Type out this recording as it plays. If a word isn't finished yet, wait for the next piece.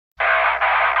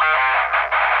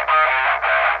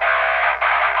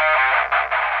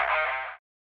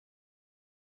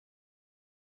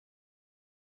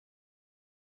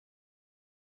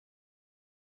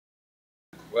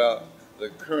Well, the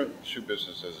current shoe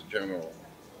business as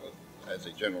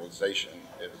a generalization,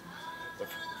 is the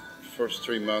first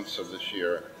 3 months of this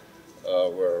year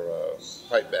were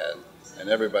quite bad, and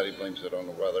everybody blames it on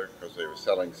the weather because they were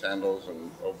selling sandals and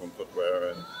open footwear,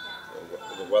 and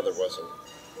the weather wasn't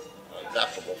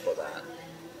adaptable for that.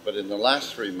 But in the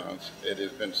last 3 months, it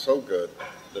has been so good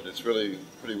that it's really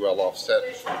pretty well offset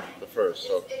the first.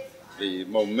 So the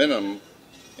momentum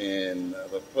in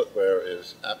the footwear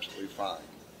is absolutely fine.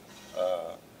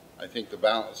 I think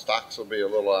the stocks will be a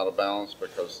little out of balance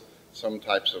because some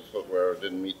types of footwear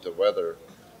didn't meet the weather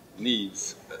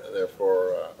needs.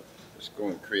 Therefore, it's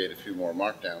going to create a few more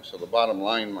markdowns. So the bottom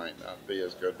line might not be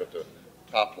as good, but the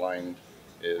top line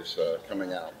is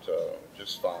coming out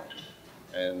just fine.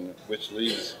 And which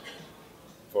leaves,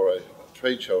 for a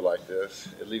trade show like this,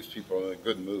 it leaves people in a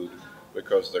good mood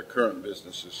because their current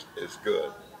business is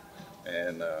good.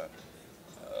 And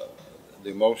the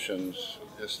emotions,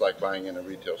 just like buying in a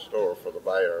retail store for the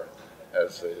buyer,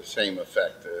 has the same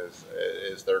effect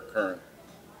as their current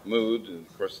mood. And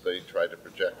of course, they try to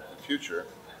project the future,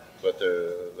 but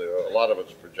a lot of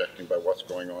it's projecting by what's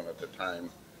going on at the time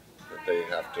that they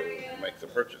have to make the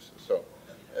purchases. So,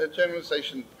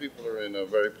 generalization, people are in a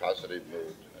very positive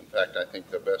mood. In fact, I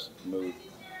think the best mood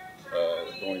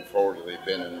going forward they've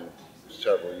been in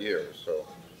several years. So,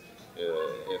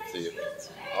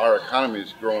 our economy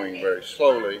is growing very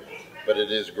slowly, but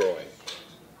it is growing.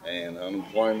 And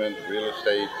unemployment, real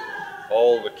estate,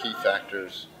 all the key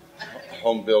factors,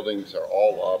 home buildings are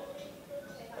all up,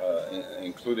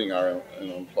 including our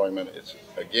unemployment. It's,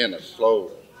 again, a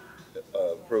slow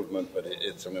improvement, but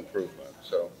it's an improvement.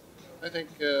 So I think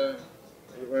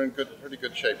we're in pretty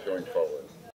good shape going forward.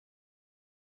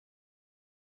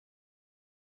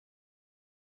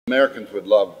 Americans would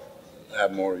love to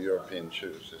have more European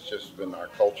shoes. It's just been our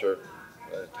culture.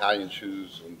 Italian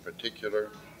shoes in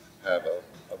particular have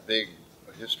a big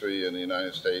history in the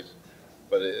United States,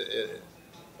 but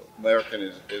American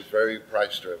is very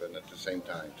price driven at the same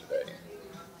time today.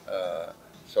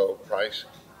 So price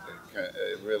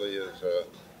really is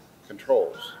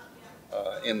controls.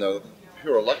 In the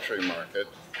pure luxury market,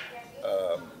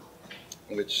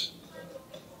 which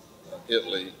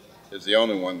Italy is the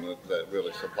only one that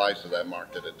really supplies to that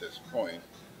market at this point,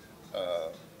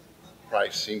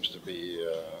 price seems to be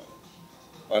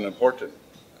unimportant,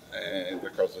 and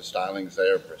because the styling's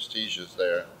there, prestige is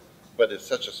there, but it's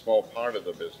such a small part of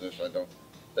the business, I don't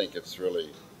think it's really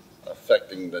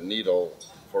affecting the needle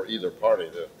for either party,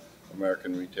 the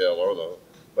American retail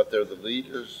but they're the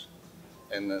leaders,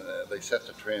 and they set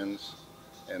the trends,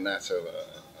 and that's a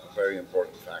very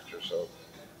important factor. So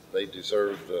they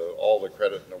deserve all the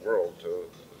credit in the world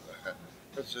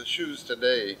because the shoes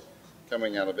today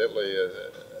coming out of Italy,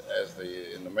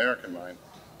 in the American mind,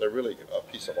 they're really a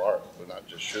piece of art. They're not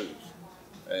just shoes,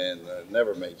 and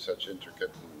never made such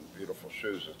intricate and beautiful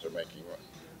shoes as they're making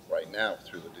right now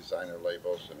through the designer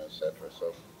labels and etc.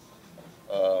 So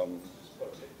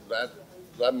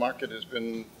that market has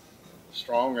been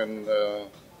strong, and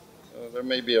there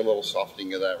may be a little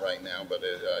softening of that right now, but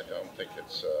I don't think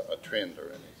it's a trend or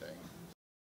anything.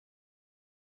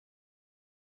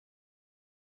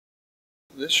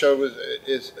 This show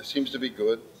seems to be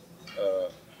good.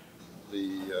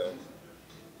 The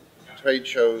trade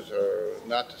shows are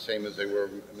not the same as they were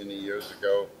many years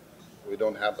ago. We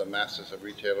don't have the masses of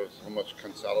retailers, so much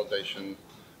consolidation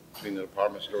between the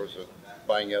department stores and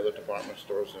buying other department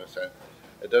stores in a sense.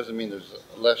 It doesn't mean there's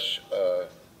less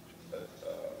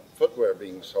footwear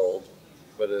being sold,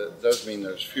 but it does mean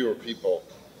there's fewer people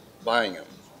buying them.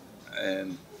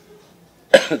 And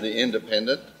the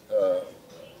independent,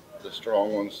 the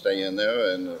strong ones stay in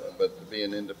there, but to be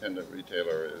an independent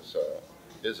retailer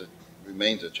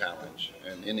remains a challenge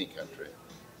in any country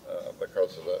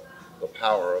because of the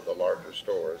power of the larger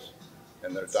stores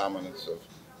and their dominance of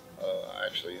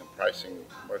actually in pricing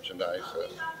merchandise.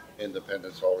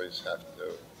 Independents always have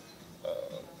to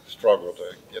struggle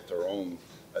to get their own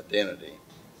identity,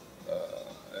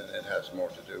 and it has more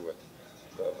to do with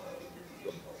the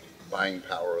buying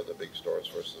power of the big stores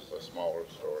versus the smaller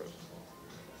stores.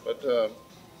 But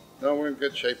no, we're in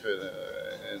good shape,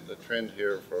 and the trend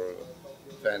here for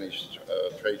Fanny's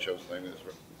trade shows thing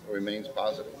remains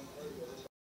positive.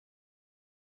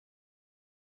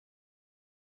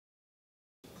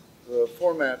 The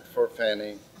format for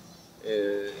Fanny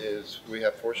is we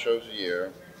have 4 shows a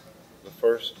year. The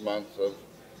first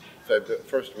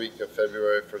week of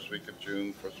February, first week of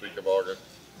June, first week of August,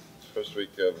 first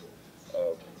week of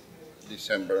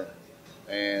December,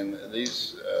 and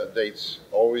these dates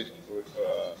always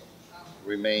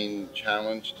remain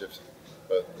challenged,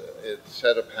 but it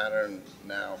set a pattern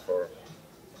now for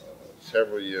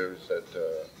several years that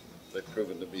they've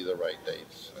proven to be the right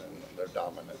dates, and they're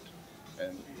dominant.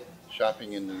 And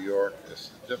shopping in New York,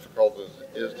 as difficult as it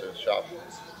is to shop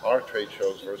our trade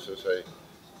shows versus a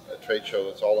trade show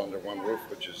that's all under one roof,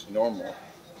 which is normal.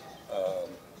 Um,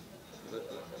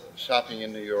 Shopping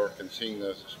in New York and seeing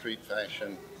the street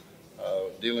fashion,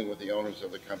 dealing with the owners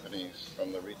of the companies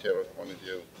from the retailer's point of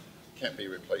view, can't be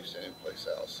replaced anyplace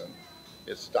else. And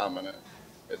it's dominant.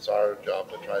 It's our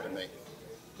job to try to make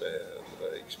the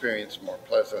experience more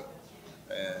pleasant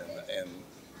and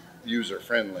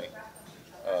user-friendly.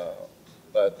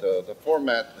 But the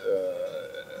format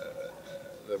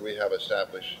that we have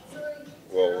established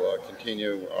will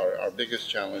continue. Our biggest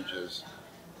challenge is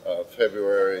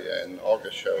February and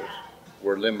August shows.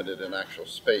 We're limited in actual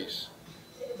space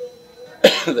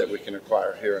that we can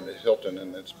acquire here in the Hilton,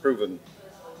 and it's proven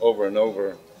over and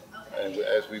over, and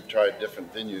as we've tried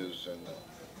different venues and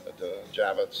at the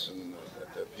Javits and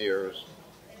at the Piers,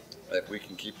 if we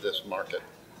can keep this market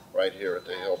right here at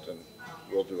the Hilton,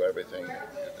 we'll do everything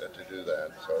to do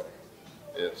that. So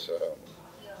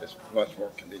it's much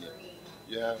more convenient.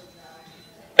 You have,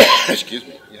 excuse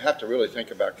me, you have to really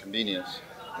think about convenience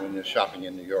when you're shopping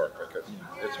in New York, because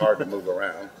it's hard to move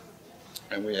around.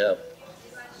 And we have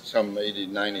some 80,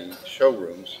 90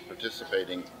 showrooms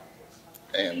participating,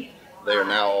 and they are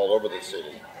now all over the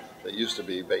city. They used to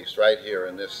be based right here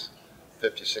in this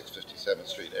 56th, 57th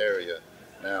Street area.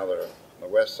 Now they're on the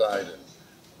west side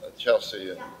and Chelsea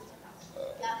and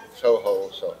Soho,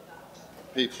 so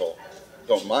people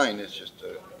don't mind. It's just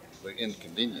the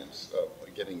inconvenience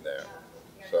of getting there.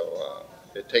 So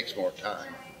it takes more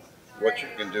time. What you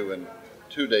can do in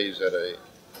 2 days at a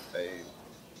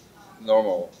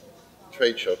normal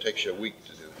trade show takes you a week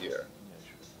to do here.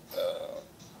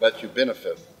 But you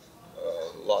benefit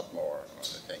a lot more, I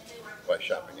think, by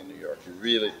shopping in New York. You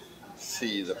really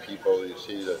see the people, you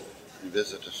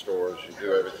visit the stores, you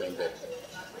do everything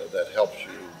that helps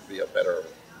you be a better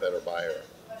buyer.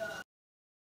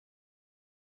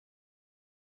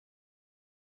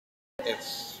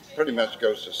 It's pretty much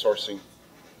goes to sourcing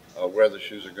where the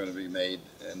shoes are going to be made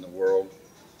in the world.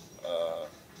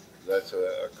 That's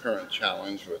a current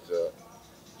challenge with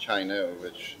China,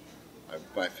 which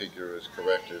my figure is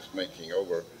correct, is making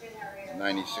over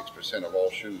 96% of all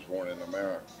shoes worn in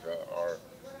America are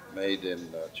made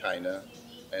in China.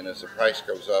 And as the price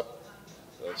goes up,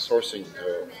 sourcing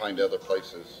to find other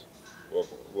places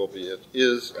will be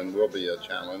a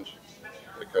challenge,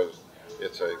 because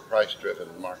it's a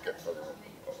price-driven market for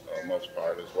the most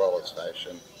part, as well as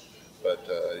fashion. But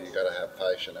you got to have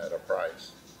fashion at a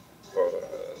price for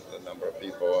the number of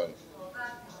people. And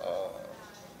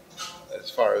as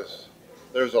far as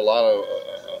there's a lot of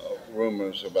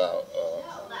rumors about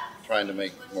trying to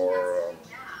make more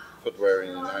footwear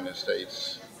in the United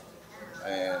States,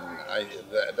 and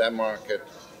that market,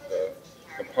 the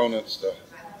components, the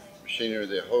machinery,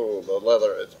 the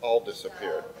leather, it's all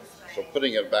disappeared. So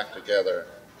putting it back together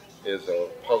is a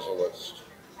puzzle that's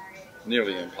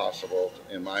nearly impossible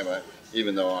in my mind,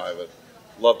 even though I would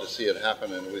love to see it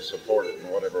happen, and we support it in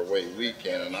whatever way we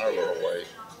can in our little way.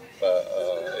 But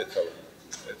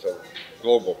it's a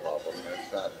global problem.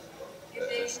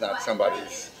 It's not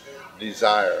somebody's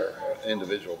desire,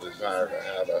 individual desire to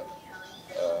have it.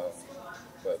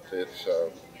 But it's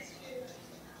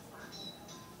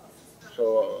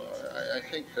so I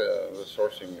think the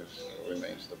sourcing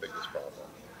remains the biggest problem.